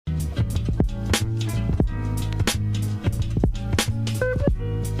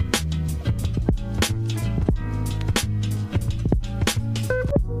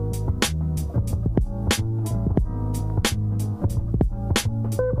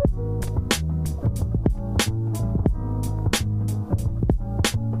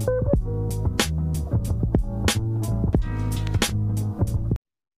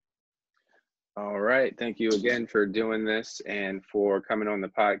thank you again for doing this and for coming on the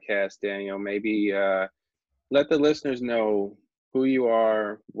podcast, Daniel. Maybe let the listeners know who you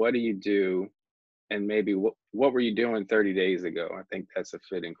are, what do you do, and maybe what were you doing 30 days ago? I think that's a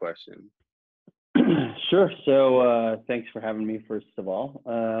fitting question. Sure. So thanks for having me, first of all.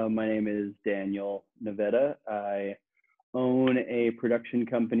 My name is Daniel Navetta. I own a production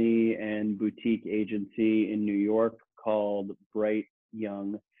company and boutique agency in New York called Bright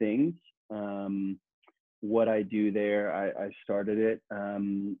Young Things. What I do there, I started it.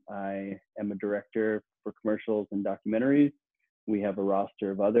 I am a director for commercials and documentaries. We have a roster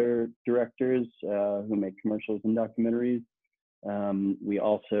of other directors who make commercials and documentaries. We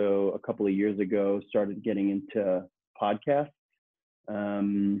also, a couple of years ago, started getting into podcasts.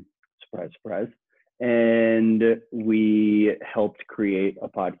 Surprise, surprise. And we helped create a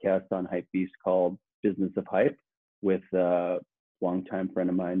podcast on Hypebeast called Business of Hype with a longtime friend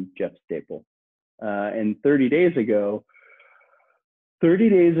of mine, Jeff Staple. And 30 days ago,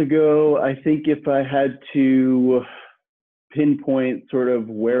 I think if I had to pinpoint sort of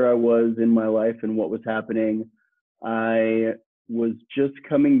where I was in my life and what was happening, I was just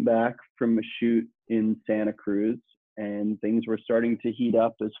coming back from a shoot in Santa Cruz, and things were starting to heat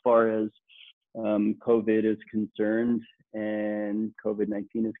up as far as COVID is concerned and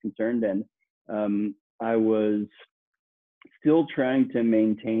COVID-19 is concerned. And I was still trying to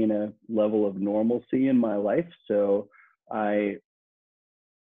maintain a level of normalcy in my life. So I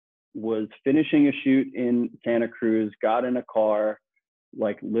was finishing a shoot in Santa Cruz, got in a car,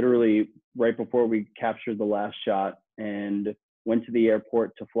 like literally right before we captured the last shot, and went to the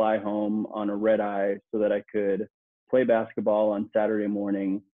airport to fly home on a red eye so that I could play basketball on Saturday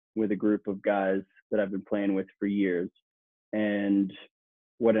morning with a group of guys that I've been playing with for years. And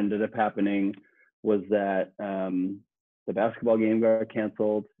what ended up happening was that the basketball game got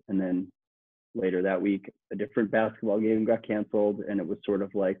canceled, and then later that week, a different basketball game got canceled. And it was sort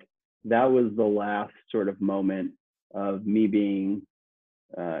of like, that was the last sort of moment of me being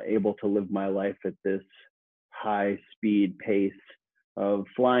able to live my life at this high speed pace of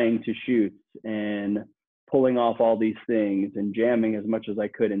flying to shoots and pulling off all these things and jamming as much as I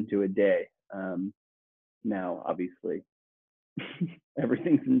could into a day. Now, obviously,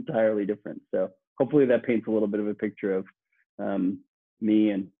 everything's entirely different. So hopefully that paints a little bit of a picture of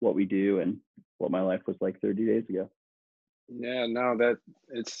me and what we do and what my life was like 30 days ago. Yeah, no, that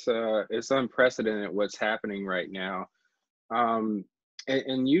it's unprecedented what's happening right now. And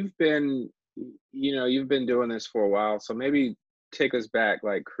you've been, you've been doing this for a while, so maybe take us back,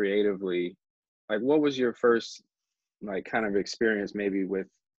 like creatively, like what was your first like kind of experience maybe with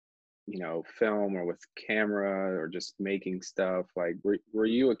film or with camera or just making stuff? Like were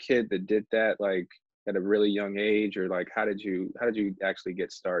you a kid that did that like at a really young age, or like how did you actually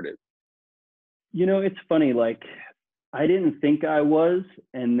get started? It's funny, like I didn't think I was,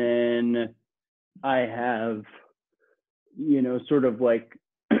 and then I have, sort of like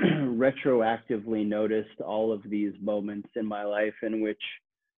retroactively noticed all of these moments in my life in which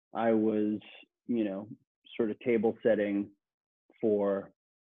I was, sort of table setting for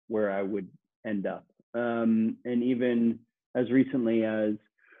where I would end up. And even as recently as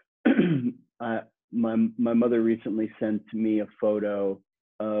my mother recently sent me a photo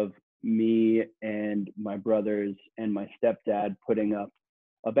of me and my brothers and my stepdad putting up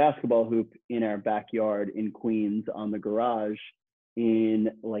a basketball hoop in our backyard in Queens on the garage in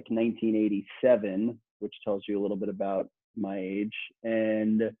like 1987, which tells you a little bit about my age.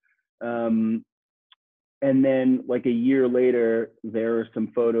 And then like a year later, there are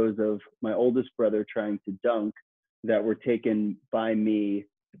some photos of my oldest brother trying to dunk that were taken by me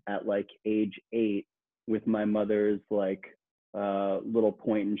at like age 8 with my mother's like little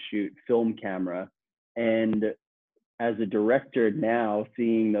point and shoot film camera. And as a director now,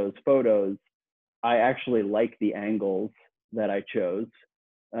 seeing those photos, I actually like the angles that I chose.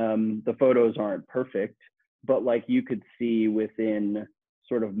 The photos aren't perfect, but like you could see within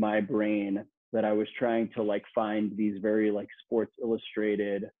sort of my brain that I was trying to like find these very like Sports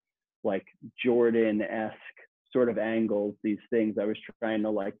Illustrated, like Jordan-esque sort of angles, these things. I was trying to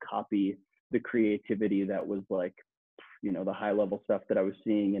like copy the creativity that was like, the high level stuff that I was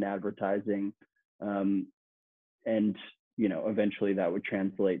seeing in advertising. And, eventually that would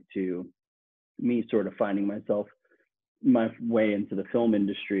translate to me sort of finding my way into the film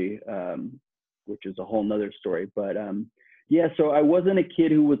industry, which is a whole nother story. But yeah, so I wasn't a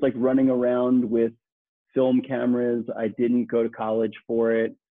kid who was like running around with film cameras. I didn't go to college for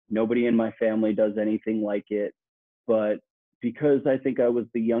it. Nobody in my family does anything like it. But because I think I was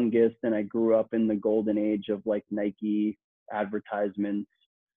the youngest and I grew up in the golden age of like Nike advertisements,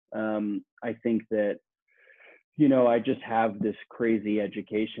 I think that I just have this crazy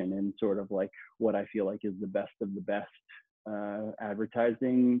education in sort of like what I feel like is the best of the best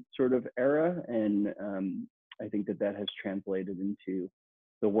advertising sort of era. And I think that that has translated into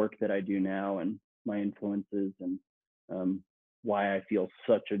the work that I do now and my influences and why I feel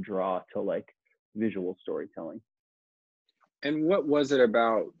such a draw to like visual storytelling. And what was it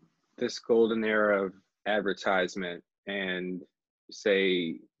about this golden era of advertisement and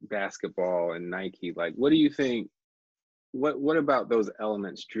say basketball and Nike? Like, what do you think? What about those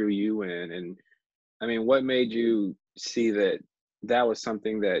elements drew you in? And I mean, what made you see that that was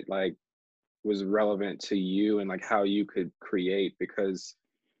something that like was relevant to you and like how you could create? Because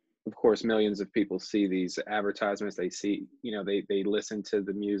of course, millions of people see these advertisements. They see, they listen to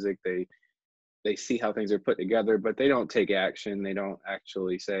the music. They see how things are put together, but they don't take action. They don't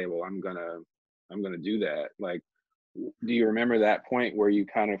actually say, well, I'm gonna do that. Like, do you remember that point where you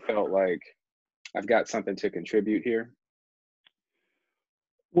kind of felt like I've got something to contribute here?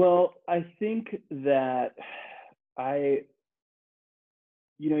 Well, I think that I,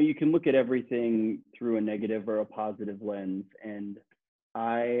 you can look at everything through a negative or a positive lens. And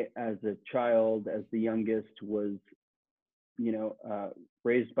I, as a child, as the youngest, was, you know, uh,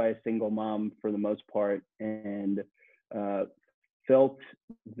 raised by a single mom for the most part, and uh, felt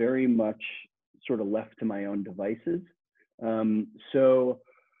very much sort of left to my own devices. So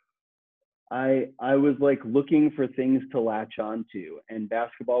I was like looking for things to latch onto, and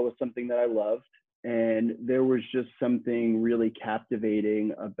basketball was something that I loved. And there was just something really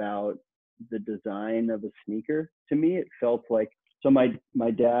captivating about the design of a sneaker to me. It felt like, so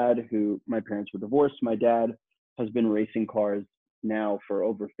my dad, who my parents were divorced, my dad has been racing cars now for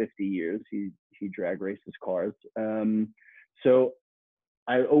over 50 years. He drag races cars. So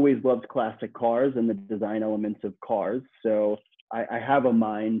I always loved classic cars and the design elements of cars. So I have a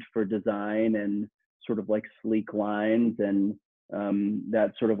mind for design and sort of like sleek lines and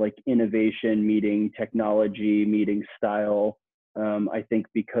that sort of like innovation meeting technology, meeting style. I think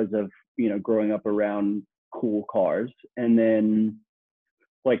because of, growing up around cool cars and then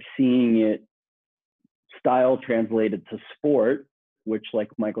like seeing it style translated to sport, which like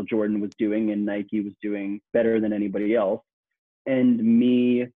Michael Jordan was doing and Nike was doing better than anybody else, and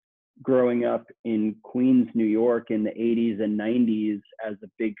me growing up in Queens, New York in the 80s and 90s as a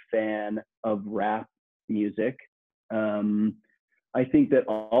big fan of rap music. Um, I think that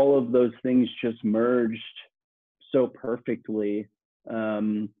all of those things just merged so perfectly.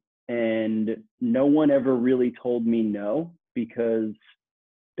 Um, and no one ever really told me no because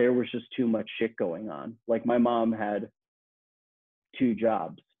there was just too much shit going on. Like my mom had two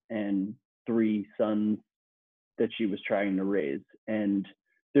jobs and three sons that she was trying to raise. And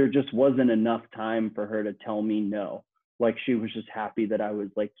there just wasn't enough time for her to tell me no. Like she was just happy that I was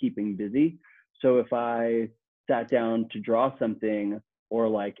like keeping busy. So if I sat down to draw something or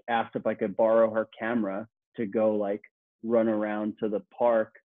like asked if I could borrow her camera to go like run around to the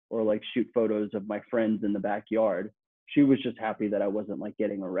park or like shoot photos of my friends in the backyard, she was just happy that I wasn't like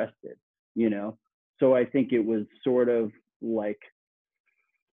getting arrested, you know? So I think it was sort of like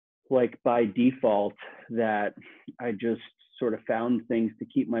by default that I just sort of found things to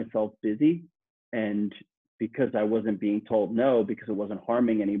keep myself busy. And because I wasn't being told no, because it wasn't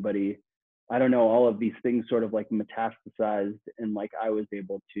harming anybody, I don't know, all of these things sort of like metastasized and like I was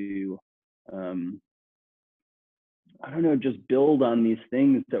able to, um, I don't know, just build on these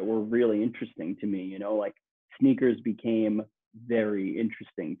things that were really interesting to me, like sneakers became very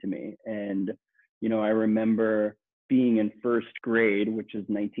interesting to me. And, I remember being in first grade, which is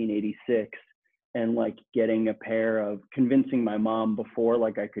 1986, and like getting a pair of, convincing my mom before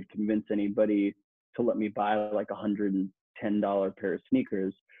like I could convince anybody to let me buy like $110 pair of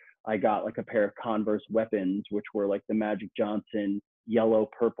sneakers. I got like a pair of Converse Weapons, which were like the Magic Johnson yellow,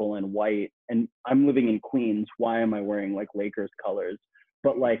 purple, and white. And I'm living in Queens. Why am I wearing like Lakers colors?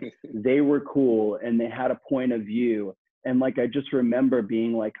 But like they were cool and they had a point of view. And like I just remember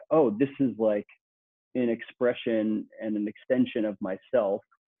being like, oh, this is like an expression and an extension of myself.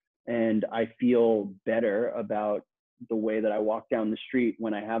 And I feel better about the way that I walk down the street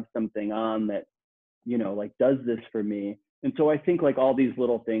when I have something on that, like does this for me. And so I think like all these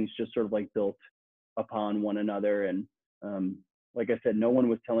little things just sort of like built upon one another. And um, like I said, no one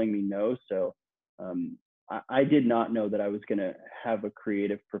was telling me no. So I did not know that I was going to have a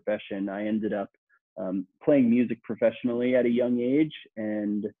creative profession. I ended up playing music professionally at a young age.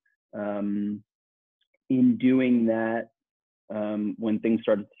 And um, in doing that, when things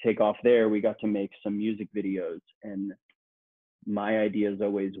started to take off there, we got to make some music videos. And my idea is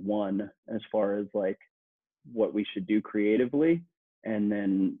always one as far as like what we should do creatively. And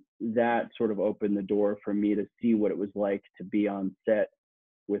then that sort of opened the door for me to see what it was like to be on set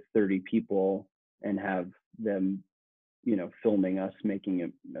with 30 people and have them, you know, filming us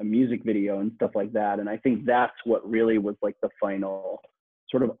making a music video and stuff like that. And I think that's what really was like the final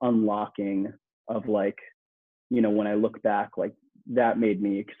sort of unlocking of like, you know, when I look back, like that made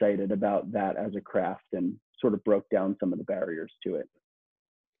me excited about that as a craft and sort of broke down some of the barriers to it.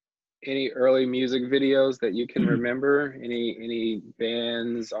 Any early music videos that you can remember? Any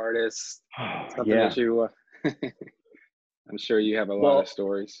bands, artists, something Yeah. that you I'm sure you have a lot of Well,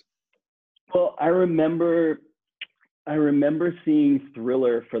 stories. well, I remember seeing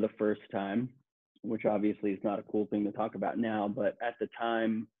Thriller for the first time, which obviously is not a cool thing to talk about now, but at the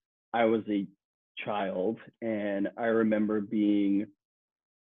time I was a child and I remember being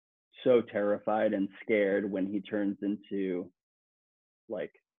so terrified and scared when he turns into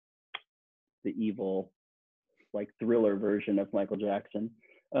like the evil, like Thriller version of Michael Jackson.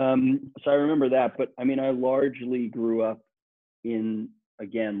 So I remember that, but I mean, I largely grew up in,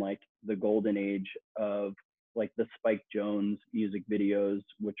 again, like the golden age of like the Spike Jones music videos,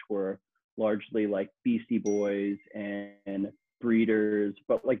 which were largely like Beastie Boys and Breeders,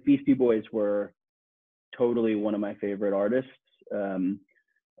 but like Beastie Boys were totally one of my favorite artists. Um,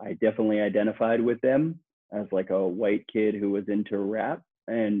 I definitely identified with them as like a white kid who was into rap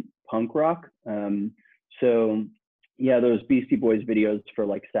and punk rock. So yeah, those Beastie Boys videos for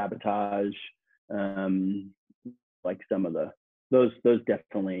like Sabotage, um, like some of the those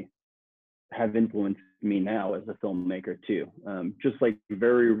definitely have influenced me now as a filmmaker too. Just like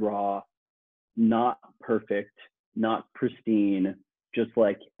very raw, not perfect, not pristine, just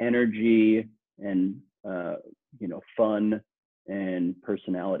like energy and you know, fun and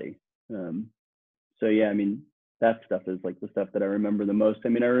personality. Um, so yeah, I mean, that stuff is like the stuff that I remember the most. I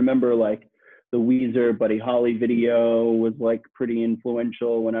mean, I remember like the Weezer Buddy Holly video was like pretty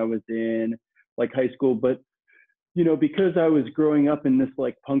influential when I was in like high school, but you know, because I was growing up in this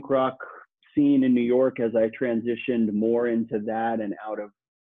like punk rock scene in New York, as I transitioned more into that and out of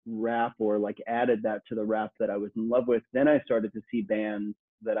rap or like added that to the rap that I was in love with, then I started to see bands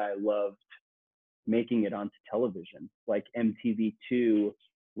that I loved making it onto television. Like MTV2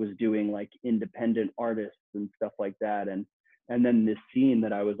 was doing like independent artists and stuff like that. And then this scene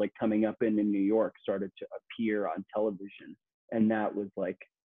that I was like coming up in New York started to appear on television. And that was like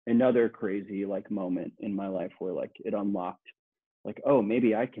another crazy like moment in my life where like it unlocked like, oh,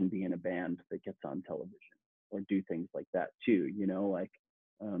 maybe I can be in a band that gets on television or do things like that too, you know, like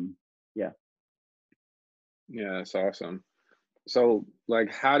yeah. Yeah, that's awesome. So,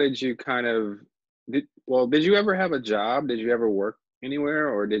 like, how did you kind of did you ever have a job? Did you ever work anywhere,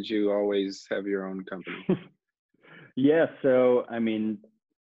 or did you always have your own company? Yeah, so I mean,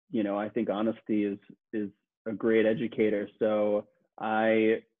 you know, I think honesty is a great educator. So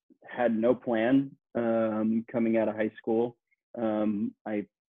I had no plan coming out of high school. I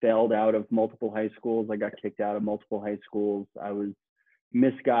failed out of multiple high schools. I got kicked out of multiple high schools. I was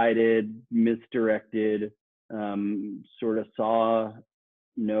misguided, misdirected, sort of saw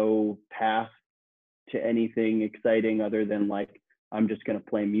no path to anything exciting other than like I'm just going to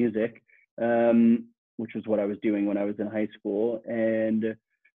play music, which was what I was doing when I was in high school. And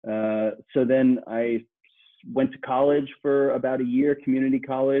so then I went to college for about a year, community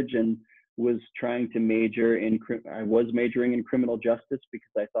college, and was trying to major in. I was majoring in criminal justice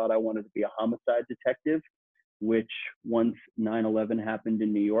because I thought I wanted to be a homicide detective. Which once 9/11 happened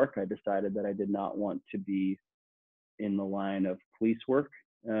in New York, I decided that I did not want to be in the line of police work.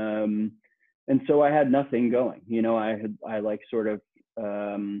 And so I had nothing going. You know, I like sort of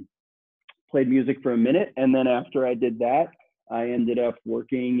played music for a minute, and then after I did that, I ended up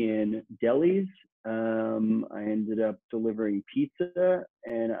working in delis. I ended up delivering pizza,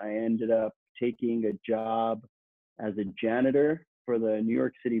 and I ended up taking a job as a janitor for the New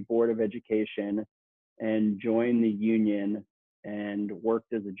York City Board of Education, and joined the union and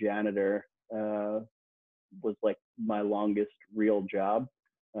worked as a janitor. Was like my longest real job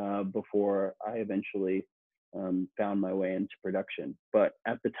before I eventually found my way into production. But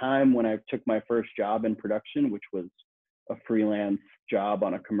at the time when I took my first job in production, which was a freelance job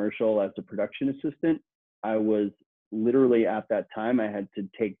on a commercial as a production assistant, I was literally at that time, I had to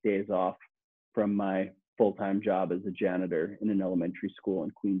take days off from my full-time job as a janitor in an elementary school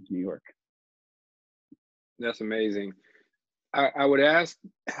in Queens, New York. That's amazing. I would ask,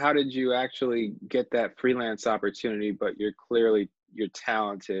 how did you actually get that freelance opportunity? But you're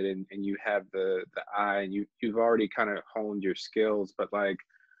talented and you have the eye and you've already kind of honed your skills. But like,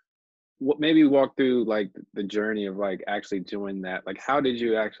 what maybe walk through like the journey of like actually doing that. Like, how did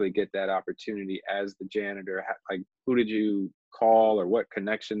you actually get that opportunity as the janitor? Like, who did you call, or what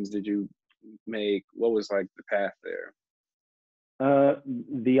connections did you make? What was like the path there? Uh,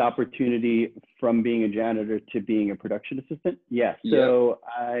 the opportunity from being a janitor to being a production assistant. Yeah.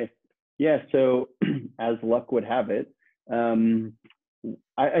 Yep. So as luck would have it, um,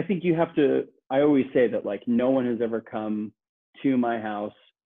 I think you have to, I always say that like no one has ever come to my house,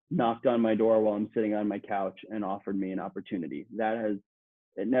 knocked on my door while I'm sitting on my couch and offered me an opportunity.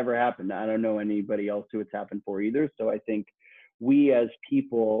 It never happened. I don't know anybody else who it's happened for either. So I think we as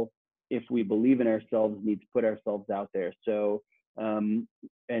people, if we believe in ourselves, need to put ourselves out there. So um,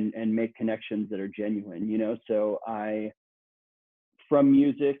 and make connections that are genuine. So I, from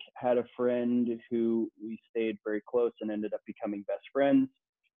music, had a friend who we stayed very close and ended up becoming best friends.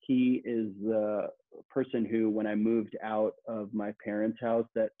 He is the person who, when I moved out of my parents' house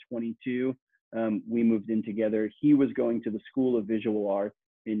at 22, we moved in together. He was going to the School of Visual Arts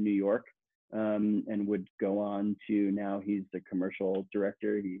in New York, and would go on to, now he's the commercial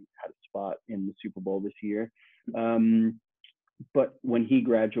director. He had a spot in the Super Bowl this year. But when he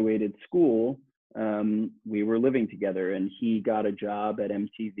graduated school, we were living together, and he got a job at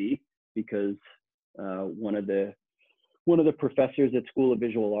MTV because one of the professors at School of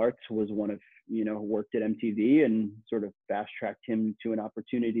Visual Arts was worked at MTV, and sort of fast tracked him to an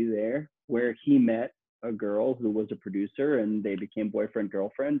opportunity there where he met a girl who was a producer, and they became boyfriend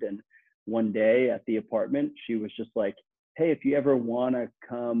girlfriend. And one day at the apartment, she was just like, "Hey, if you ever want to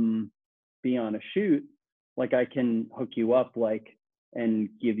come be on a shoot, like I can hook you up, like, and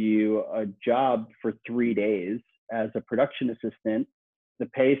give you a job for 3 days as a production assistant. The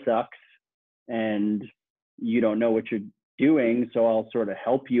pay sucks and you don't know what you're doing, so I'll sort of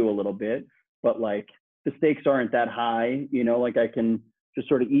help you a little bit, but like the stakes aren't that high, like I can just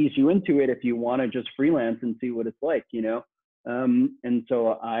sort of ease you into it if you want to just freelance and see what it's like. And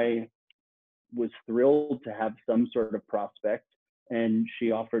so I was thrilled to have some sort of prospect, and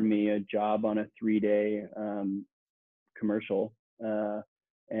she offered me a job on a 3-day commercial.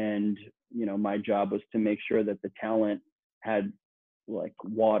 And my job was to make sure that the talent had like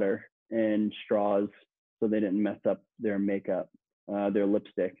water and straws so they didn't mess up their makeup, their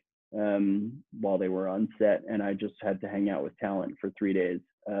lipstick, while they were on set. And I just had to hang out with talent for 3 days.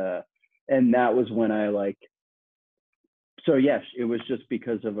 And that was when so yes, it was just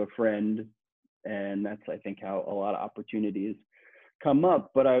because of a friend. And that's, I think, how a lot of opportunities come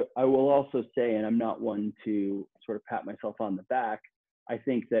up. But I will also say, and I'm not one to sort of pat myself on the back, I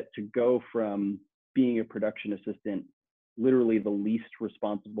think that to go from being a production assistant, literally the least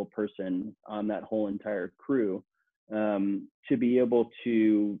responsible person on that whole entire crew, to be able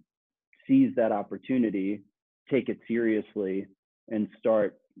to seize that opportunity, take it seriously, and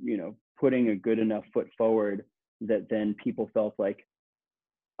start, putting a good enough foot forward that then people felt like,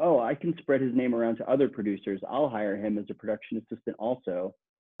 oh, I can spread his name around to other producers. I'll hire him as a production assistant also.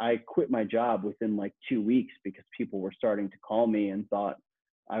 I quit my job within like 2 weeks because people were starting to call me and thought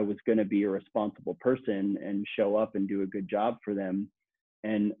I was going to be a responsible person and show up and do a good job for them.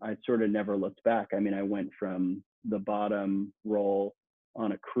 And I sort of never looked back. I mean, I went from the bottom role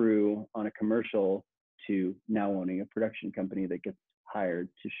on a crew on a commercial to now owning a production company that gets hired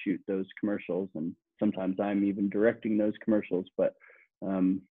to shoot those commercials. And sometimes I'm even directing those commercials, but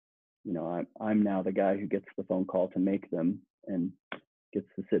I'm now the guy who gets the phone call to make them and gets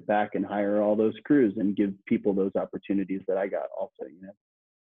to sit back and hire all those crews and give people those opportunities that I got also.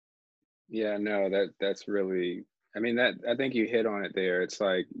 Yeah, no, that's really, I mean, that, I think you hit on it there. It's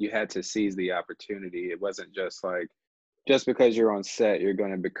like you had to seize the opportunity. It wasn't just like, just because you're on set, you're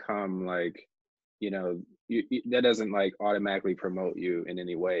going to become like, that doesn't like automatically promote you in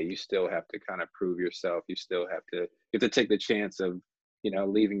any way. You still have to kind of prove yourself. You have to take the chance of,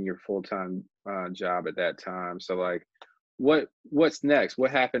 leaving your full-time job at that time. So like, what's next? What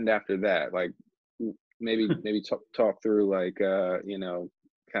happened after that? Like, maybe talk through like,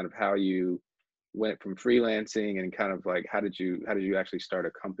 kind of how you went from freelancing, and kind of like how did you actually start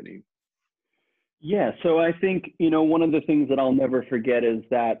a company? Yeah, so I think, one of the things that I'll never forget is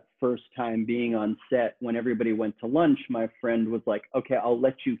that first time being on set when everybody went to lunch. My friend was like, okay, I'll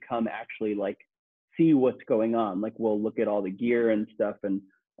let you come actually like see what's going on. Like we'll look at all the gear and stuff, and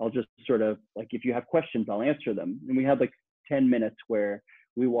I'll just sort of like, if you have questions, I'll answer them. And we had like 10 minutes where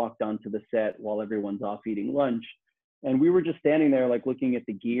we walked onto the set while everyone's off eating lunch. And we were just standing there like looking at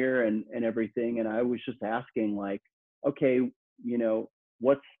the gear and everything. And I was just asking like, okay,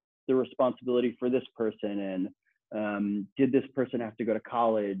 what's the responsibility for this person, and did this person have to go to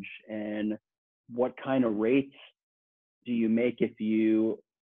college, and what kind of rates do you make if you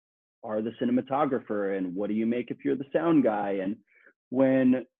are the cinematographer, and what do you make if you're the sound guy? And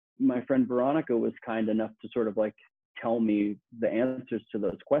when my friend Veronica was kind enough to sort of like tell me the answers to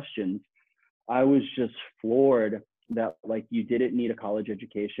those questions, I was just floored that like you didn't need a college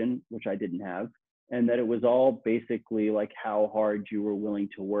education, which I didn't have, and that it was all basically like how hard you were willing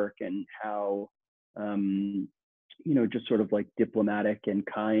to work and how just sort of like diplomatic and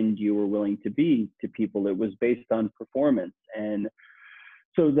kind you were willing to be to people. It was based on performance. And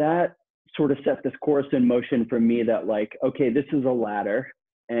so that sort of set this course in motion for me that like, okay, this is a ladder.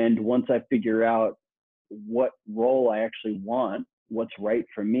 And once I figure out what role I actually want, what's right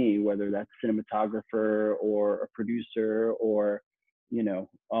for me, whether that's cinematographer or a producer or,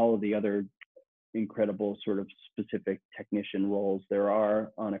 all of the other incredible sort of specific technician roles there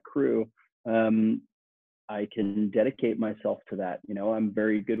are on a crew, I can dedicate myself to that. I'm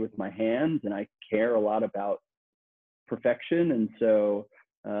very good with my hands and I care a lot about perfection. And so,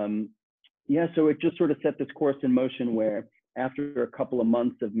 so it just sort of set this course in motion where after a couple of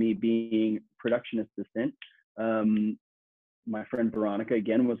months of me being production assistant, my friend Veronica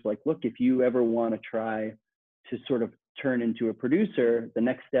again was like, look, if you ever want to try to sort of turn into a producer, the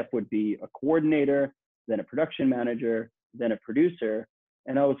next step would be a coordinator, then a production manager, then a producer.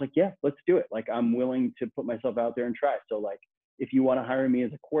 And I was like, yeah, let's do it. Like, I'm willing to put myself out there and try. So like, if you want to hire me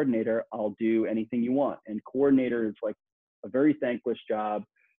as a coordinator, I'll do anything you want. And coordinator is like a very thankless job.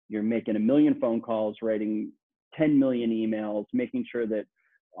 You're making a million phone calls, writing 10 million emails, making sure that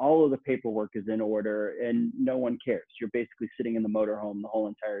all of the paperwork is in order and no one cares. You're basically sitting in the motorhome the whole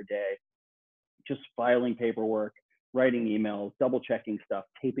entire day, just filing paperwork, writing emails, double checking stuff,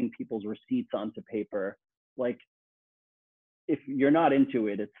 taping people's receipts onto paper. Like, if you're not into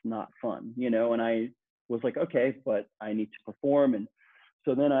it, it's not fun, and I was like, okay, but I need to perform. And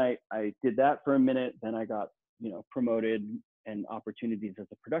so then I did that for a minute. Then I got, promoted and opportunities as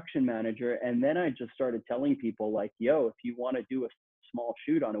a production manager. And then I just started telling people like, yo, if you want to do a small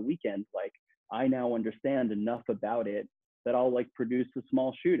shoot on a weekend, like I now understand enough about it that I'll like produce a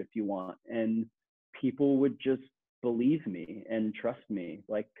small shoot if you want. And people would just believe me and trust me,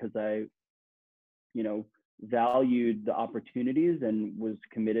 like, cause I, valued the opportunities and was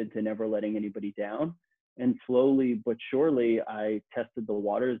committed to never letting anybody down. And slowly but surely, I tested the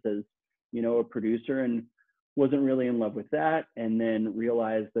waters as, a producer and wasn't really in love with that. And then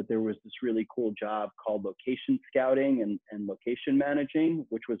realized that there was this really cool job called location scouting and location managing,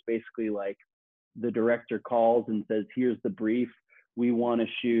 which was basically like the director calls and says, here's the brief. We want to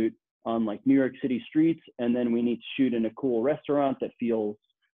shoot on like New York City streets. And then we need to shoot in a cool restaurant that feels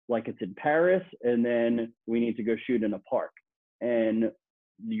like it's in Paris, and then we need to go shoot in a park. And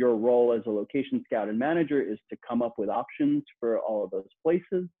your role as a location scout and manager is to come up with options for all of those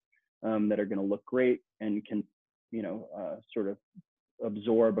places that are going to look great and can, sort of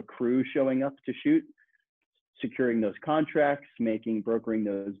absorb a crew showing up to shoot, securing those contracts, brokering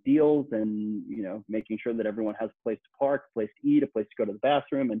those deals, and, making sure that everyone has a place to park, a place to eat, a place to go to the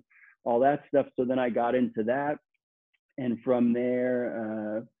bathroom, and all that stuff. So then I got into that. And from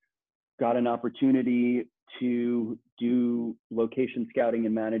there, got an opportunity to do location scouting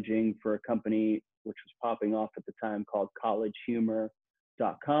and managing for a company which was popping off at the time called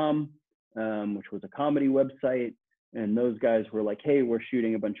collegehumor.com, which was a comedy website. And those guys were like, hey, we're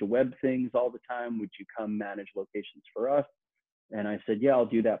shooting a bunch of web things all the time. Would you come manage locations for us? And I said, yeah, I'll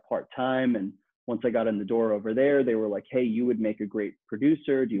do that part-time. And once I got in the door over there, they were like, hey, you would make a great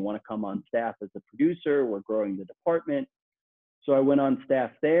producer. Do you want to come on staff as a producer? We're growing the department. So I went on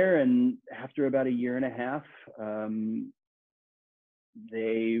staff there, and after about a year and a half,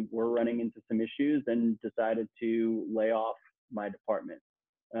 they were running into some issues and decided to lay off my department.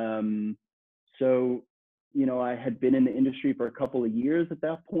 So, I had been in the industry for a couple of years at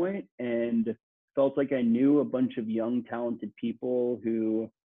that point and felt like I knew a bunch of young, talented people who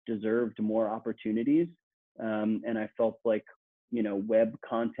deserved more opportunities. And I felt like, web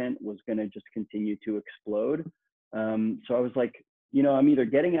content was going to just continue to explode. So I was like, I'm either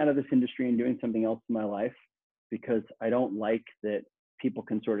getting out of this industry and doing something else in my life, because I don't like that people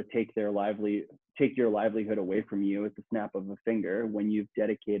can sort of take your livelihood away from you at the snap of a finger when you've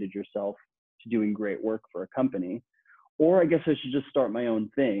dedicated yourself to doing great work for a company. Or I guess I should just start my own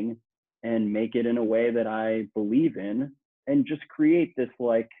thing and make it in a way that I believe in and just create this,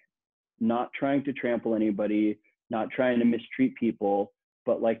 like, not trying to trample anybody, not trying to mistreat people,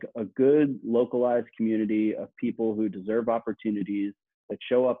 but like a good localized community of people who deserve opportunities, that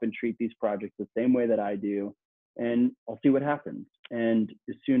show up and treat these projects the same way that I do. And I'll see what happens. And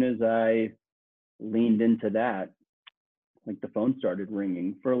as soon as I leaned into that, like the phone started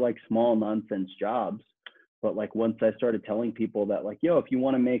ringing for like small nonsense jobs. But like once I started telling people that like, yo, if you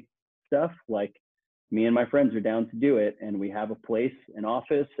want to make stuff, like me and my friends are down to do it. And we have a place, an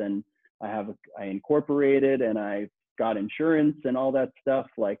office, and I incorporated and I got insurance and all that stuff.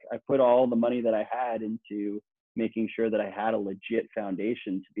 Like I put all the money that I had into making sure that I had a legit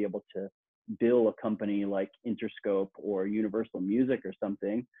foundation to be able to bill a company like Interscope or Universal Music or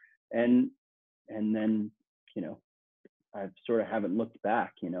something. And then, you know, I sort of haven't looked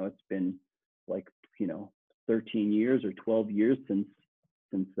back. You know, it's been like, you know, 13 years or 12 years since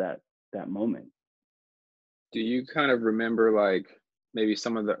that moment. Do you kind of remember like maybe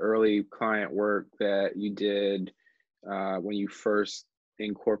some of the early client work that you did when you first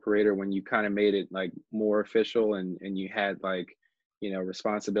incorporated, when you kind of made it like more official and you had like, you know,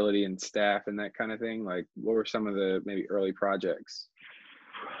 responsibility and staff and that kind of thing? Like, what were some of the maybe early projects?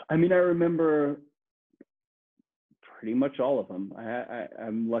 I mean, I remember pretty much all of them.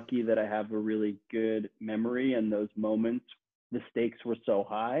 I'm lucky that I have a really good memory, and those moments, the stakes were so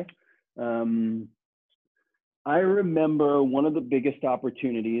high. Um, I remember one of the biggest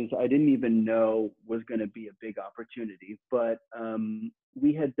opportunities I didn't even know was going to be a big opportunity, but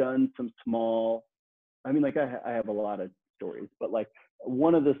we had done some small, I mean, like I have a lot of stories, but like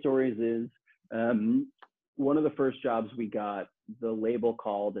one of the stories is one of the first jobs we got, the label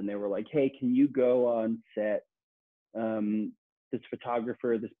called and they were like, hey, can you go on set? This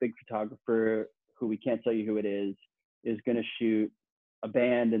photographer, this big photographer who we can't tell you who it is going to shoot a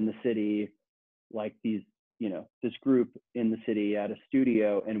band in the city, like these, you know, this group in the city at a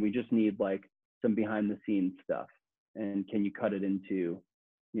studio, and we just need like some behind the scenes stuff. And can you cut it into,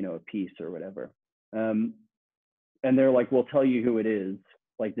 you know, a piece or whatever? And they're like, we'll tell you who it is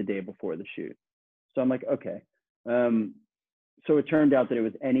like the day before the shoot. So I'm like, okay. So it turned out that it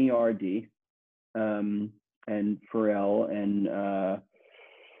was NERD and Pharrell,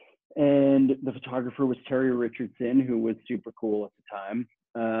 and the photographer was Terry Richardson, who was super cool at the time.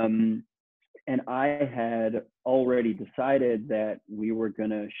 And I had already decided that we were going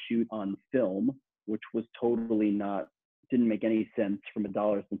to shoot on film, which was totally not, didn't make any sense from a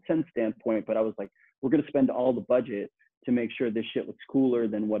dollars and cents standpoint. But I was like, we're going to spend all the budget to make sure this shit looks cooler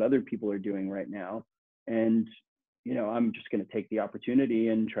than what other people are doing right now. And, you know, I'm just going to take the opportunity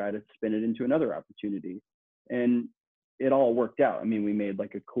and try to spin it into another opportunity. And it all worked out. I mean, we made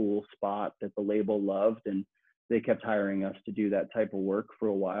like a cool spot that the label loved, and they kept hiring us to do that type of work for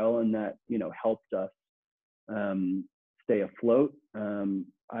a while, and that, you know, helped us stay afloat.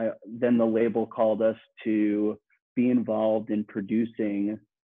 Then the label called us to be involved in producing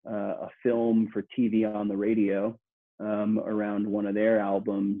a film for TV on the radio around one of their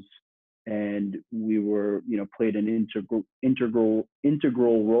albums, and we were, you know, played an integral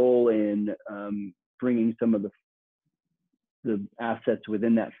role in bringing some of the assets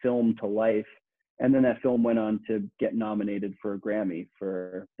within that film to life. And then that film went on to get nominated for a Grammy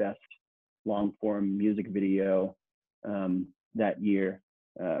for Best Long Form Music Video that year.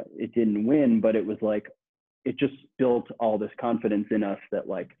 It didn't win, but it was like, it just built all this confidence in us that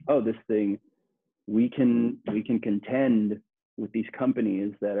like, oh, this thing, we can contend with these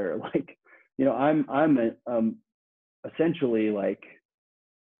companies that are like, you know, I'm essentially like,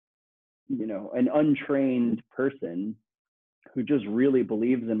 you know, an untrained person who just really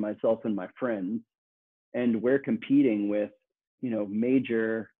believes in myself and my friends. And we're competing with, you know,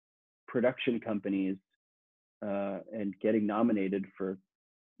 major production companies and getting nominated for,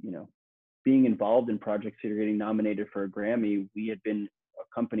 you know, being involved in projects that are getting nominated for a Grammy. We had been a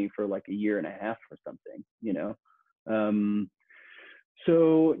company for like a year and a half or something, you know.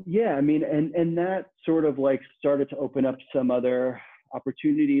 So yeah, I mean, and that sort of like started to open up some other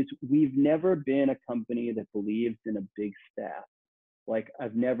opportunities. We've never been a company that believes in a big staff. Like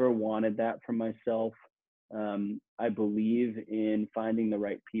I've never wanted that for myself. I believe in finding the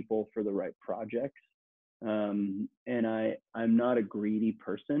right people for the right projects. And I'm not a greedy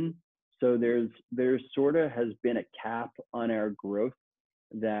person. So there's sort of has been a cap on our growth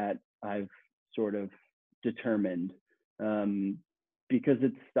that I've sort of determined, because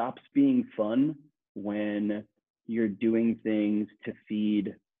it stops being fun when you're doing things to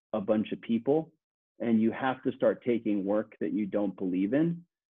feed a bunch of people, and you have to start taking work that you don't believe in.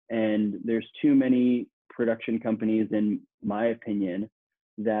 And there's too many production companies, in my opinion,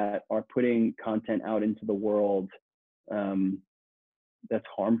 that are putting content out into the world that's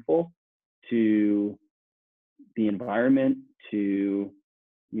harmful to the environment, to,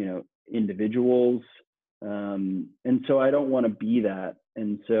 you know, individuals. And so I don't want to be that.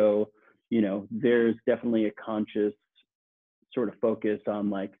 And so, you know, there's definitely a conscious sort of focus on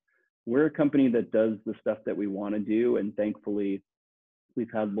like, we're a company that does the stuff that we want to do. And thankfully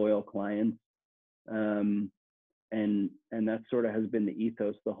we've had loyal clients. And that sort of has been the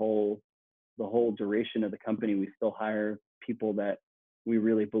ethos, the whole duration of the company. We still hire people that we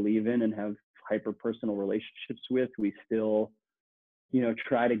really believe in and have hyper personal relationships with. We still,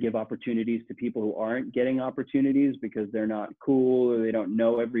 try to give opportunities to people who aren't getting opportunities because they're not cool or they don't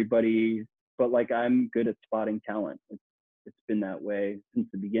know everybody. But like, I'm good at spotting talent. It's been that way since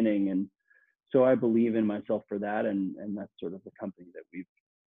the beginning. And so I believe in myself for that. And that's sort of the company that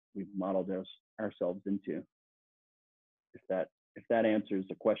we've modeled ourselves into. If that answers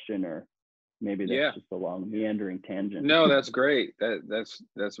the question, or maybe that's Yeah. just a long meandering tangent. No, that's great.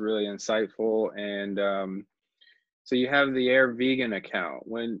 That's really insightful. And so you have the Air Vegan account.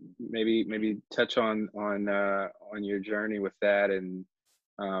 When maybe touch on your journey with that, and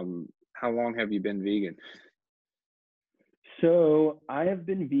how long have you been vegan? So I have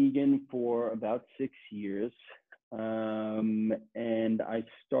been vegan for about 6 years. And I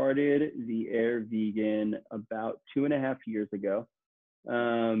started the Air Vegan about 2.5 years ago.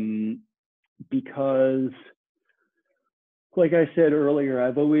 Um, because like I said earlier,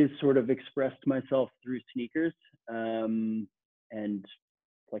 I've always sort of expressed myself through sneakers, and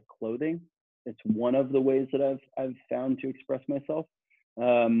like clothing. It's one of the ways that I've found to express myself.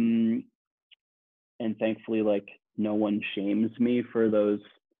 Um, and thankfully, like, no one shames me for those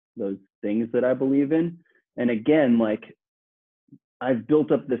things that I believe in. And again, like, I've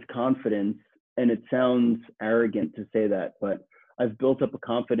built up this confidence, and it sounds arrogant to say that, but I've built up a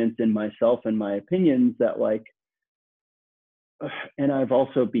confidence in myself and my opinions that, like, and I've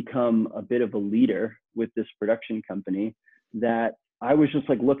also become a bit of a leader with this production company, that I was just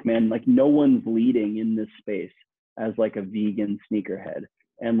like, look, man, like, no one's leading in this space as like a vegan sneakerhead.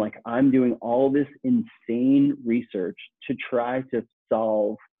 And like, I'm doing all this insane research to try to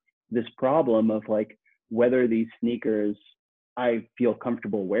solve this problem of like whether these sneakers, I feel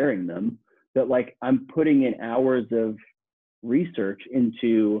comfortable wearing them. That like, I'm putting in hours of research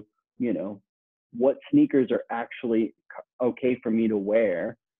into, what sneakers are actually okay for me to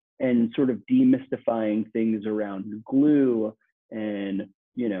wear, and sort of demystifying things around glue and,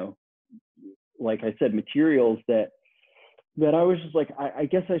 like I said, materials that I was just like, I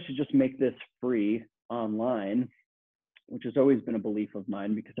guess I should just make this free online, which has always been a belief of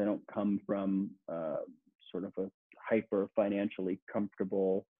mine because I don't come from sort of a hyper financially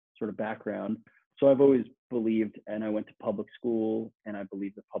comfortable sort of background. So I've always believed, and I went to public school, and I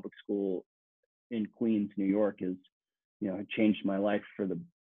believe the public school in Queens, New York is, it changed my life for the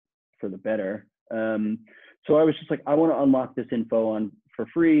better. So I was just like, I want to unlock this info for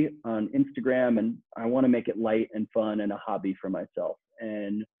free on Instagram, and I want to make it light and fun and a hobby for myself.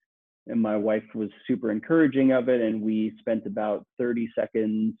 And my wife was super encouraging of it, and we spent about 30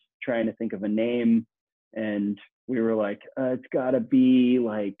 seconds trying to think of a name, and we were like, it's got to be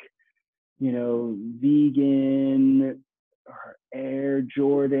like, vegan or Air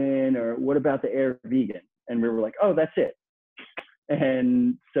Jordan, or what about the Air Vegan? And we were like, oh, that's it.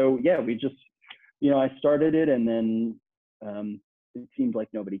 And so, yeah, we just, I started it, and then it seemed like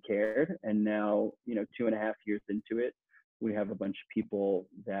nobody cared. And now, 2.5 years into it, we have a bunch of people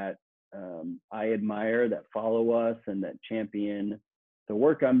that I admire, that follow us and that champion the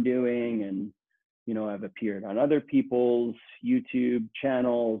work I'm doing. And, I've appeared on other people's YouTube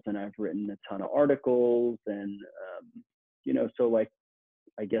channels, and I've written a ton of articles. And, so like,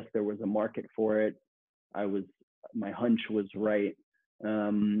 I guess there was a market for it. My hunch was right.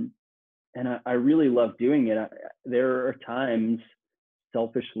 And I really love doing it. There are times,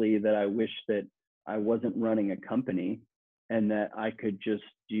 selfishly, that I wish that I wasn't running a company, and that I could just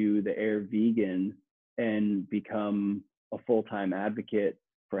do the Air Vegan and become a full-time advocate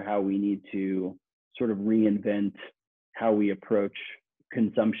for how we need to sort of reinvent how we approach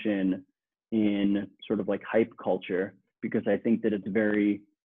consumption in sort of like hype culture, because I think that it's very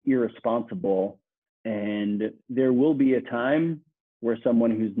irresponsible. And there will be a time where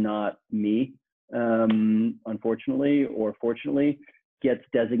someone who's not me, unfortunately or fortunately, gets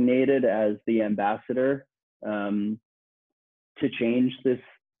designated as the ambassador to change this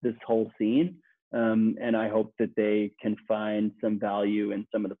whole scene. And I hope that they can find some value in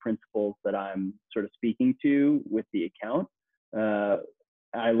some of the principles that I'm sort of speaking to with the account.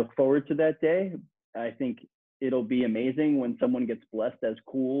 I look forward to that day. I think it'll be amazing when someone gets blessed as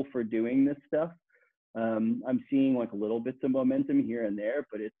cool for doing this stuff. I'm seeing like little bits of momentum here and there,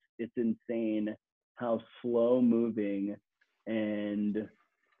 but it's insane how slow moving and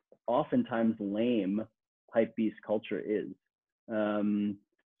oftentimes lame hype beast culture is.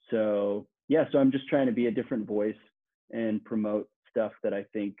 So I'm just trying to be a different voice and promote stuff that I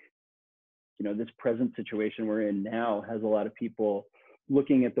think, this present situation we're in now has a lot of people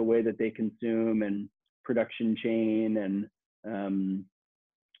looking at the way that they consume and production chain, and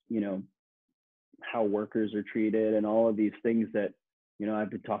how workers are treated, and all of these things that I've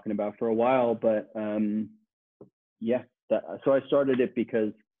been talking about for a while. But yeah, so I started it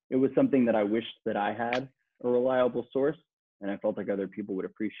because it was something that I wished that I had a reliable source, and I felt like other people would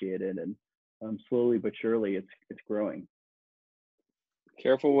appreciate it. And slowly but surely, it's growing.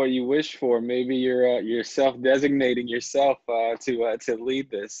 Careful what you wish for. Maybe you're self-designating yourself to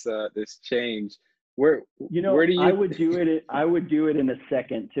lead this change. Where do I you? would do it. I would do it in a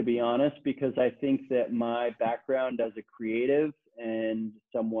second, to be honest, because I think that my background as a creative and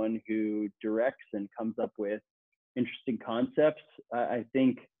someone who directs and comes up with interesting concepts, I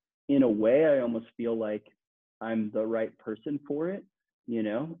think in a way I almost feel like I'm the right person for it. You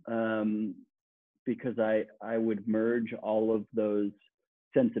know, because I would merge all of those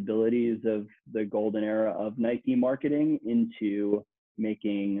sensibilities of the golden era of Nike marketing into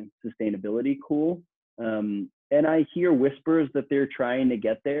making sustainability cool. And I hear whispers that they're trying to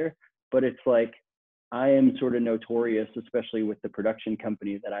get there, but it's like I am sort of notorious, especially with the production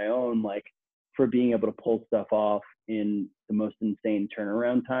company that I own, like for being able to pull stuff off in the most insane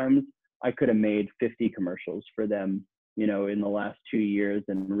turnaround times. I could have made 50 commercials for them, in the last 2 years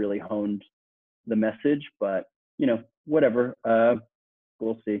and really honed the message, but whatever.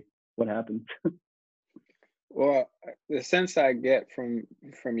 We'll see what happens. Well, the sense I get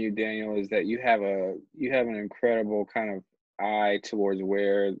from you, Daniel, is that you have an incredible kind of eye towards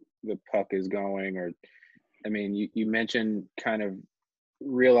where the puck is going. Or, I mean, you mentioned kind of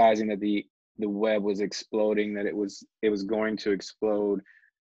realizing that the web was exploding, that it was going to explode.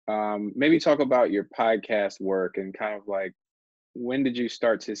 Maybe talk about your podcast work and kind of like when did you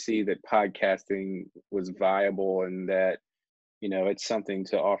start to see that podcasting was viable and that it's something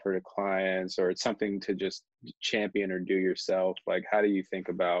to offer to clients or it's something to just champion or do yourself. Like, how do you think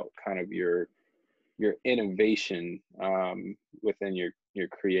about kind of your innovation within your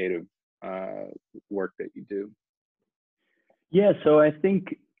creative uh, work that you do? Yeah, so I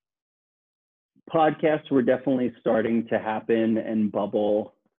think podcasts were definitely starting to happen and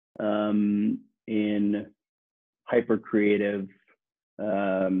bubble in hyper creative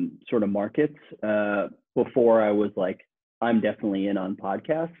sort of markets before I was like, I'm definitely in on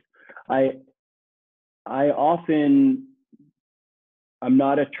podcasts. I often, I'm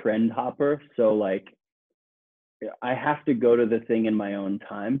not a trend hopper, so like I have to go to the thing in my own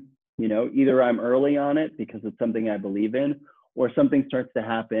time. Either I'm early on it because it's something I believe in, or something starts to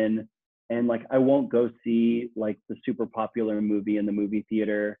happen and like I won't go see like the super popular movie in the movie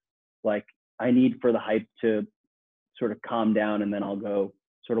theater. Like I need for the hype to sort of calm down, and then I'll go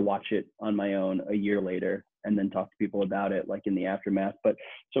sort of watch it on my own a year later and then talk to people about it like in the aftermath. But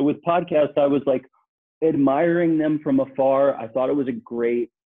so with podcasts, I was like admiring them from afar. I thought it was a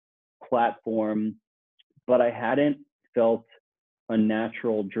great platform, but I hadn't felt a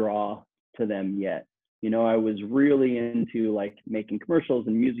natural draw to them yet. I was really into like making commercials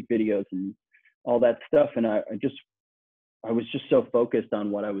and music videos and all that stuff. And I was just so focused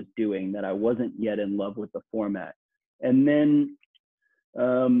on what I was doing that I wasn't yet in love with the format. And then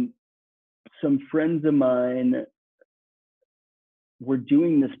some friends of mine were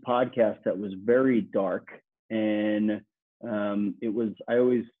doing this podcast that was very dark. And I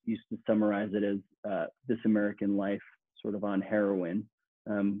always used to summarize it as This American Life sort of on heroin,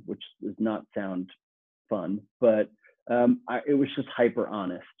 which does not sound fun, but it was just hyper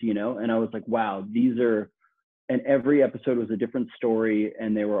honest, and I was like, wow, and every episode was a different story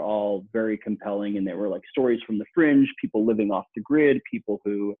and they were all very compelling, and they were like stories from the fringe, people living off the grid, people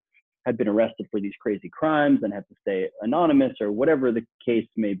who had been arrested for these crazy crimes and had to stay anonymous or whatever the case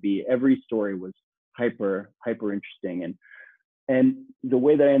may be. Every story was hyper interesting. And the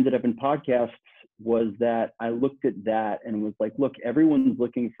way that I ended up in podcasts was that I looked at that and was like, look, everyone's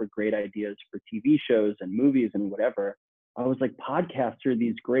looking for great ideas for TV shows and movies and whatever. I was like, podcasts are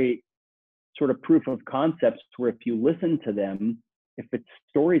these great sort of proof of concepts where if you listen to them, if it's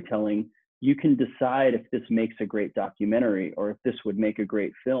storytelling, you can decide if this makes a great documentary or if this would make a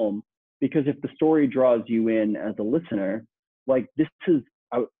great film. Because if the story draws you in as a listener, like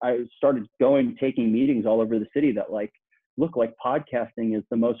I started taking meetings all over the city that like, look, like podcasting is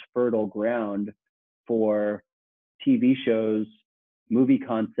the most fertile ground for TV shows, movie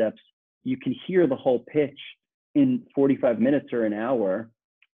concepts. You can hear the whole pitch in 45 minutes or an hour.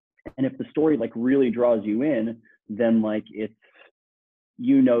 And if the story like really draws you in, then like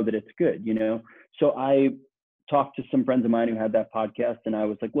that it's good, So I talked to some friends of mine who had that podcast, and I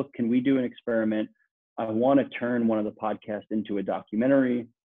was like, look, can we do an experiment? I want to turn one of the podcasts into a documentary.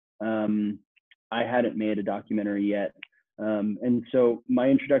 I hadn't made a documentary yet. And so my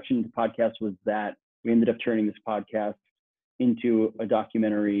introduction to podcasts was that we ended up turning this podcast into a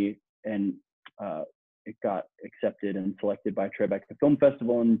documentary and it got accepted and selected by Tribeca Film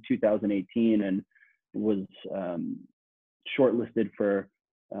Festival in 2018 and was shortlisted for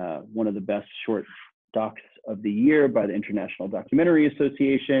one of the best short docs of the year by the International Documentary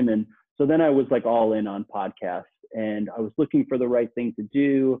Association. And so then I was like all in on podcasts, and I was looking for the right thing to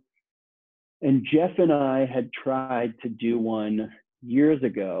do. And Jeff and I had tried to do one years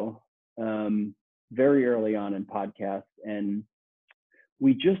ago, very early on in podcasts, and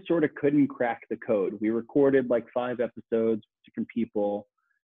we just sort of couldn't crack the code. We recorded like 5 episodes with different people,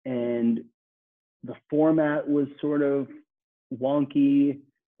 and the format was sort of wonky,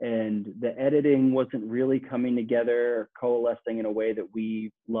 and the editing wasn't really coming together or coalescing in a way that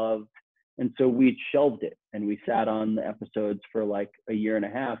we loved. And so we shelved it, and we sat on the episodes for like a year and a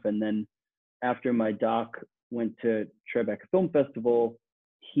half. And then after my doc went to Tribeca Film Festival,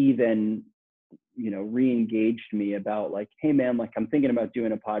 he then, re-engaged me about like, hey man, like I'm thinking about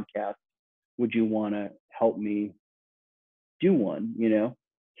doing a podcast. Would you want to help me do one?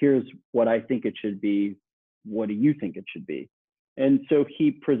 Here's what I think it should be. What do you think it should be? And so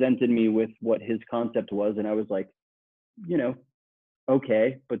he presented me with what his concept was. And I was like,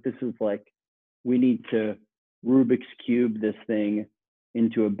 okay, but this is like, we need to Rubik's Cube this thing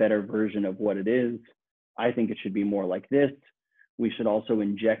into a better version of what it is. I think it should be more like this. We should also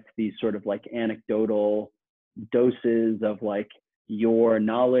inject these sort of like anecdotal doses of like your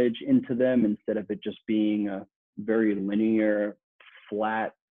knowledge into them instead of it just being a very linear,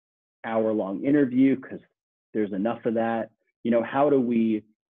 flat, hour-long interview, because there's enough of that. How do we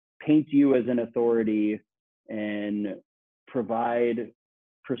paint you as an authority and provide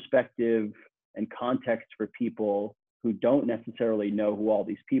perspective and context for people who don't necessarily know who all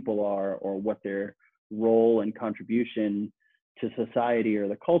these people are or what their role and contribution to society or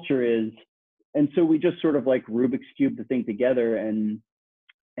the culture is. And so we just sort of like Rubik's Cube the thing together. And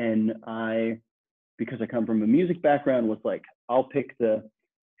I, because I come from a music background, was like, I'll pick the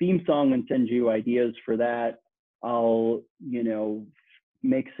theme song and send you ideas for that. I'll,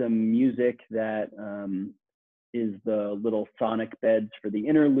 make some music that is the little sonic beds for the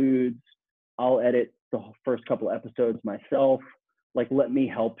interludes. I'll edit the first couple episodes myself. Like, let me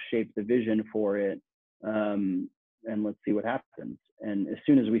help shape the vision for it. And let's see what happens. And as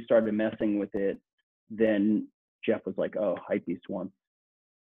soon as we started messing with it, then Jeff was like, oh, Hypebeast wants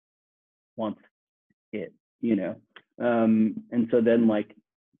it, and so then like,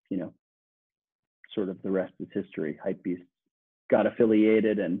 sort of the rest is history. Hypebeast got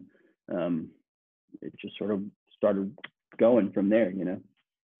affiliated, and it just sort of started going from there,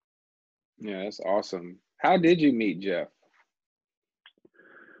 Yeah, that's awesome. How did you meet Jeff?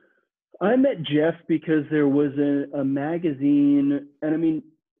 I met Jeff because there was a magazine, and I mean,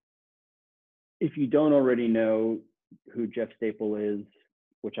 if you don't already know who Jeff Staple is,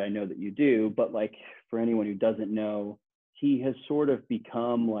 which I know that you do, but like for anyone who doesn't know, he has sort of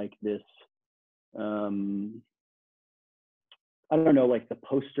become like this, I don't know, like the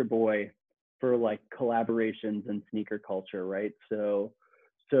poster boy for like collaborations and sneaker culture, right? So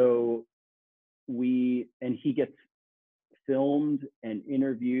he gets filmed and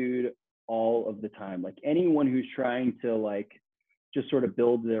interviewed all of the time. Like anyone who's trying to like just sort of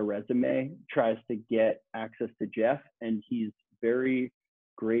build their resume tries to get access to Jeff, and he's very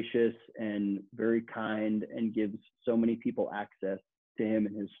gracious and very kind and gives so many people access to him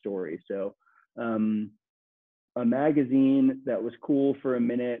and his story. So a magazine that was cool for a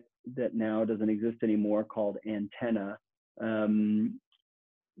minute that now doesn't exist anymore called Antenna,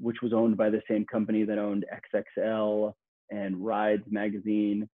 which was owned by the same company that owned XXL and Rides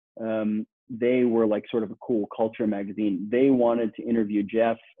magazine. They were like sort of a cool culture magazine. They wanted to interview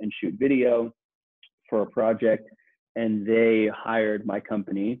Jeff and shoot video for a project, and they hired my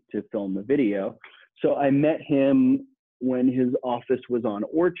company to film the video. So I met him when his office was on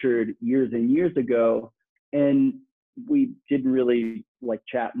Orchard years and years ago, and we didn't really like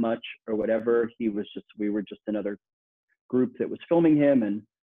chat much or whatever. We were just another group that was filming him, and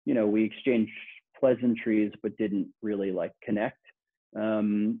we exchanged pleasantries but didn't really like connect.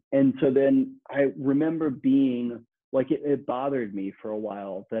 And so then I remember being like, it bothered me for a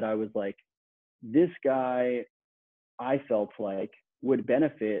while that I was like, this guy, I felt like would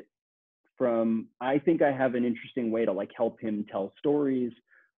benefit from, I think I have an interesting way to like help him tell stories.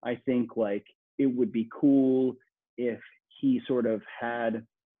 I think like it would be cool if he sort of had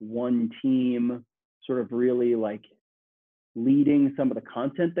one team sort of really like leading some of the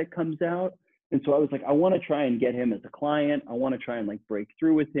content that comes out. And so I was like, I want to try and get him as a client. I want to try and like break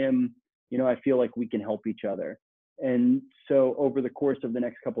through with him. I feel like we can help each other. And so over the course of the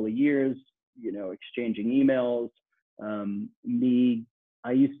next couple of years, exchanging emails, I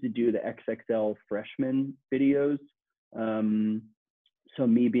I used to do the XXL freshman videos. So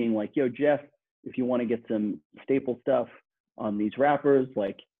me being like, yo, Jeff, if you want to get some staple stuff on these rappers,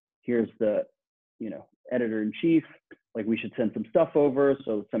 like here's the, editor in chief, like we should send some stuff over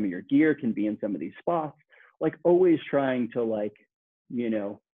so some of your gear can be in some of these spots, like always trying to like,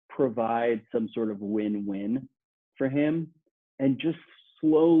 provide some sort of win-win for him. And just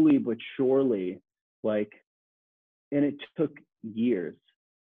slowly but surely, like, and it took years,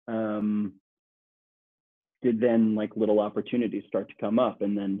 did then like little opportunities start to come up.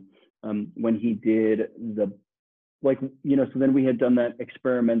 And then when he did the, like, so then we had done that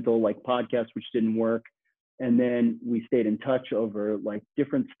experimental like podcast, which didn't work. And then we stayed in touch over like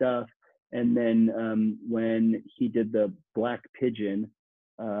different stuff. And then when he did the Black Pigeon,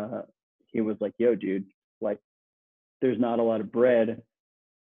 he was like, yo, dude, like, there's not a lot of bread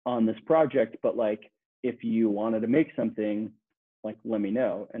on this project, but like, if you wanted to make something, like, let me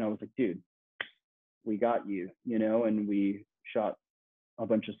know. And I was like, dude, we got you, and we shot a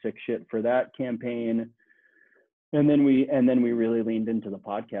bunch of sick shit for that campaign. And then we really leaned into the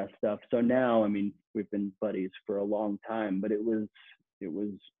podcast stuff. So now, I mean, we've been buddies for a long time, but it was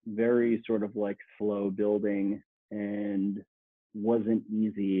very sort of like slow building and wasn't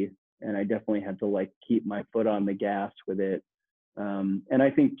easy. And I definitely had to like keep my foot on the gas with it. And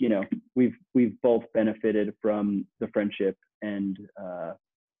I think, we've both benefited from the friendship and,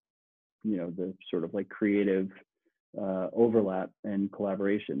 the sort of like creative overlap and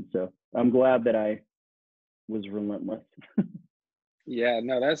collaboration. So I'm glad that I was relentless. Yeah,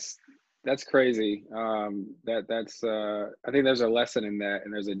 no, that's crazy. That's I think there's a lesson in that,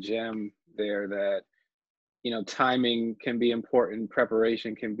 and there's a gem there that, timing can be important,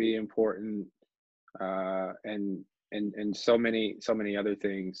 preparation can be important, and so many other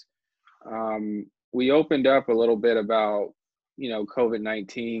things. We opened up a little bit about,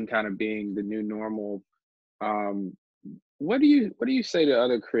 COVID-19 kind of being the new normal. Um, what do you say to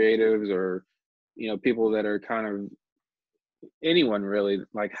other creatives, or, people that are kind of, anyone really,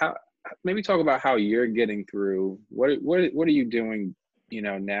 like, how, maybe talk about how you're getting through, what are you doing,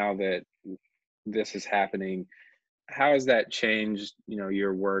 now that this is happening? How has that changed,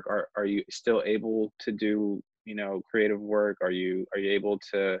 your work? Are you still able to do, creative work? Are you able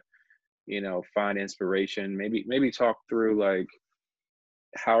to, find inspiration? Maybe talk through, like,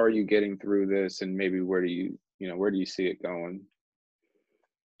 how are you getting through this, and maybe where do you see it going?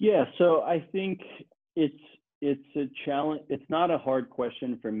 Yeah, so I think it's a challenge. It's not a hard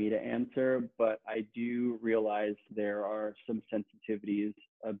question for me to answer, but I do realize there are some sensitivities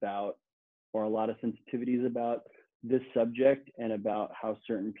about, or a lot of sensitivities about this subject, and about how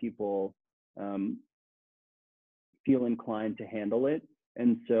certain people feel inclined to handle it.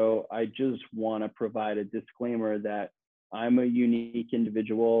 And so I just want to provide a disclaimer that I'm a unique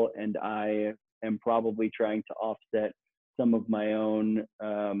individual, and I am probably trying to offset some of my own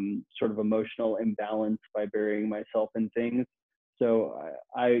sort of emotional imbalance by burying myself in things. So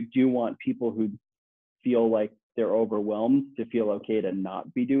I do want people who feel like they're overwhelmed to feel okay to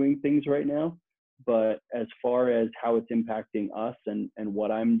not be doing things right now. But as far as how it's impacting us and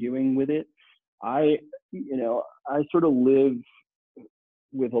what I'm doing with it, I sort of live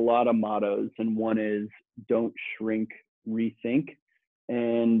with a lot of mottos, and one is don't shrink, rethink.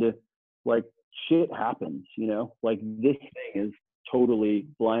 And like, shit happens, like this thing is totally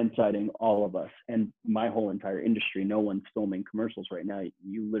blindsiding all of us and my whole entire industry. No one's filming commercials right now.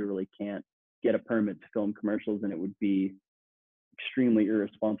 You literally can't get a permit to film commercials, and it would be extremely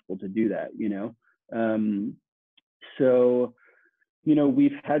irresponsible to do that, so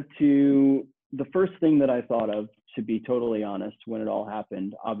we've had to, the first thing that I thought of, to be totally honest, when it all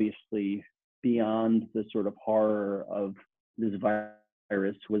happened, obviously beyond the sort of horror of this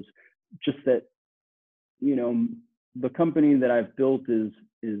virus, was just that, the company that I've built is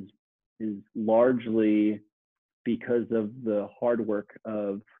largely because of the hard work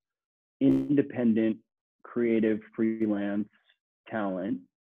of independent, creative, freelance talent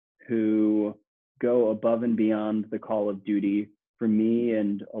who go above and beyond the call of duty for me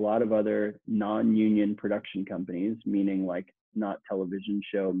and a lot of other non-union production companies, meaning like not television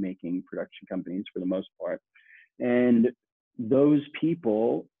show making production companies for the most part. And those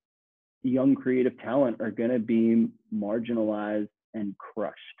people, young creative talent, are going to be marginalized and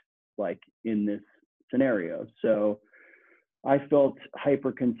crushed, like in this scenario. So I felt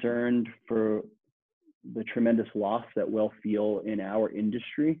hyper concerned for the tremendous loss that we'll feel in our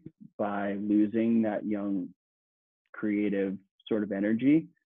industry by losing that young creative sort of energy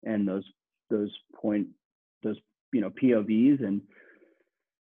and those POVs. And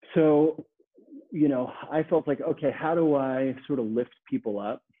so I felt like, okay, how do I sort of lift people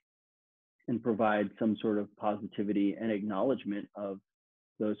up and provide some sort of positivity and acknowledgement of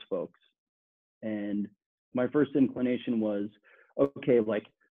those folks? And my first inclination was, okay, like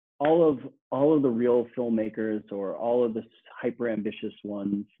all of the real filmmakers or all of the hyper ambitious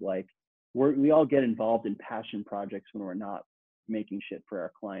ones, like we all get involved in passion projects when we're not making shit for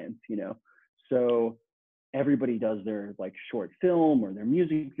our clients, So everybody does their like short film or their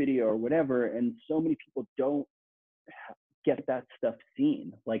music video or whatever, and so many people don't get that stuff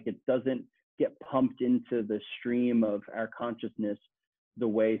seen. Like it doesn't get pumped into the stream of our consciousness the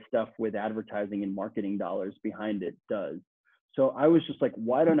way stuff with advertising and marketing dollars behind it does. So I was just like,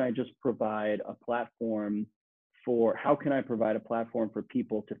 why don't I just provide a platform how can I provide a platform for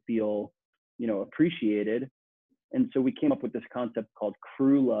people to feel, appreciated? And so we came up with this concept called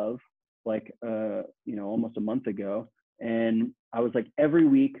Crew Love, like, almost a month ago. And I was like, every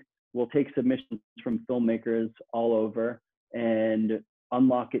week we'll take submissions from filmmakers all over and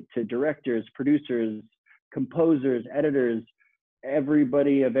unlock it to directors, producers, composers, editors,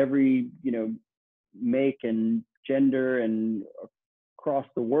 everybody of every, make and gender and across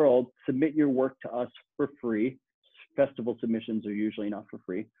the world. Submit your work to us for free. Festival submissions are usually not for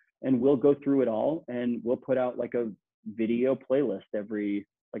free. And we'll go through it all and we'll put out like a video playlist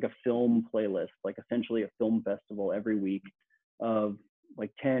like a film playlist, like essentially a film festival every week of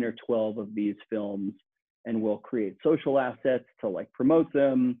like 10 or 12 of these films. And we'll create social assets to like promote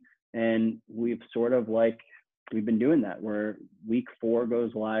them. And we've been doing that, where week 4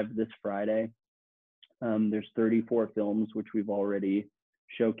 goes live this Friday. There's 34 films, which we've already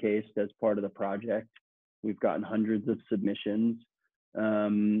showcased as part of the project. We've gotten hundreds of submissions.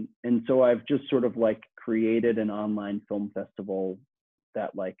 And so I've just sort of like created an online film festival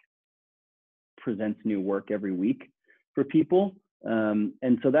that like presents new work every week for people.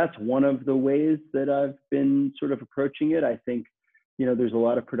 And so that's one of the ways that I've been sort of approaching it. I think, there's a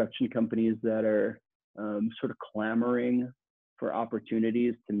lot of production companies that are sort of clamoring for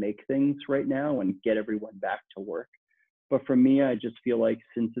opportunities to make things right now and get everyone back to work. But for me, I just feel like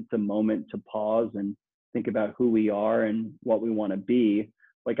since it's a moment to pause and think about who we are and what we want to be,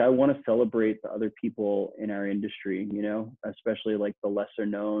 like I want to celebrate the other people in our industry, especially like the lesser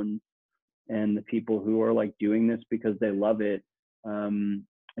known and the people who are like doing this because they love it, and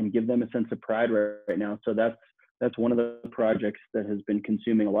give them a sense of pride right now. So that's one of the projects that has been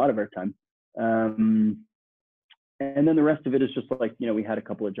consuming a lot of our time. And then the rest of it is just like, we had a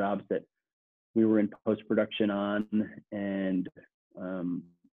couple of jobs that we were in post-production on, and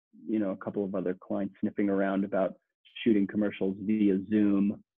a couple of other clients sniffing around about shooting commercials via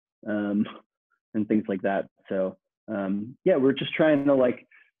Zoom, and things like that. So we're just trying to like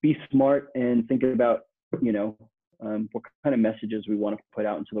be smart and think about, what kind of messages we want to put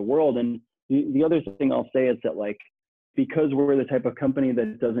out into the world. And the other thing I'll say is that like, because we're the type of company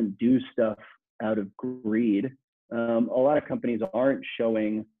that doesn't do stuff out of greed, a lot of companies aren't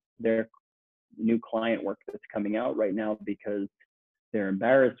showing their new client work that's coming out right now because they're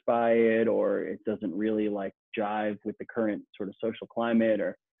embarrassed by it, or it doesn't really like jive with the current sort of social climate.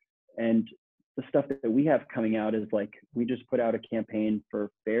 And the stuff that we have coming out is like, we just put out a campaign for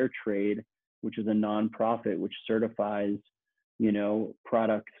Fair Trade, which is a nonprofit which certifies,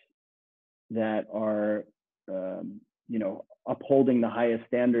 products that are, upholding the highest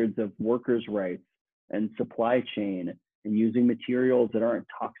standards of workers' rights and supply chain and using materials that aren't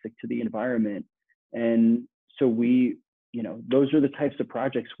toxic to the environment. And so those are the types of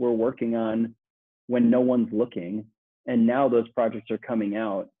projects we're working on when no one's looking. And now those projects are coming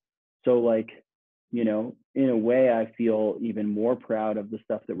out. So like, in a way, I feel even more proud of the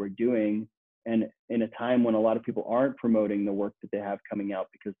stuff that we're doing. And in a time when a lot of people aren't promoting the work that they have coming out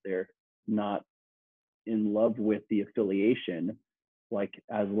because they're not in love with the affiliation, like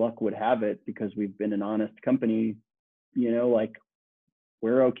as luck would have it, because we've been an honest company, like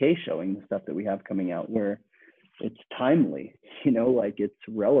we're okay showing the stuff that we have coming out where it's timely, like it's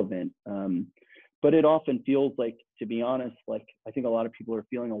relevant. But it often feels like, to be honest, like I think a lot of people are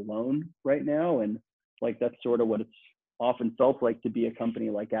feeling alone right now. And like, that's sort of what it's often felt like to be a company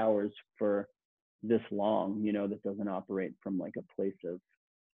like ours for this long, that doesn't operate from like a place of,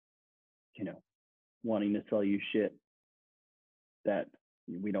 wanting to sell you shit that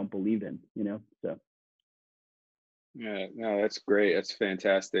we don't believe in, so. Yeah, no, that's great. That's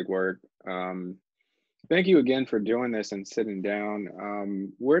fantastic work. Thank you again for doing this and sitting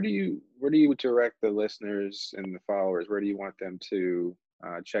down. Where do you direct the listeners and the followers? Where do you want them to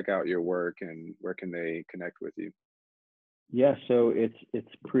check out your work, and where can they connect with you? Yeah, so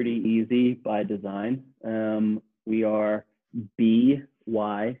it's pretty easy by design. We are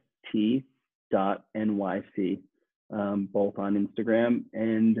BYT both on Instagram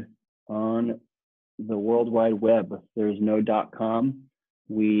and on the World Wide Web. There's no .com.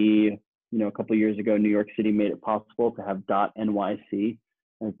 We, a couple of years ago, New York City made it possible to have .nyc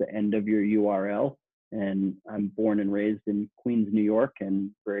as the end of your URL. And I'm born and raised in Queens, New York,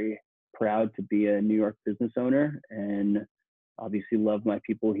 and very proud to be a New York business owner, and obviously love my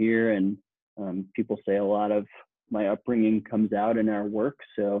people here. And people say a lot of my upbringing comes out in our work.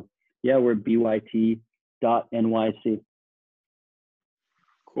 So yeah, we're byt.nyc.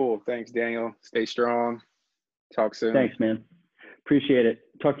 Cool. Thanks, Daniel. Stay strong. Talk soon. Thanks, man. Appreciate it.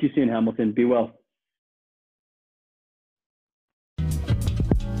 Talk to you soon, Hamilton. Be well.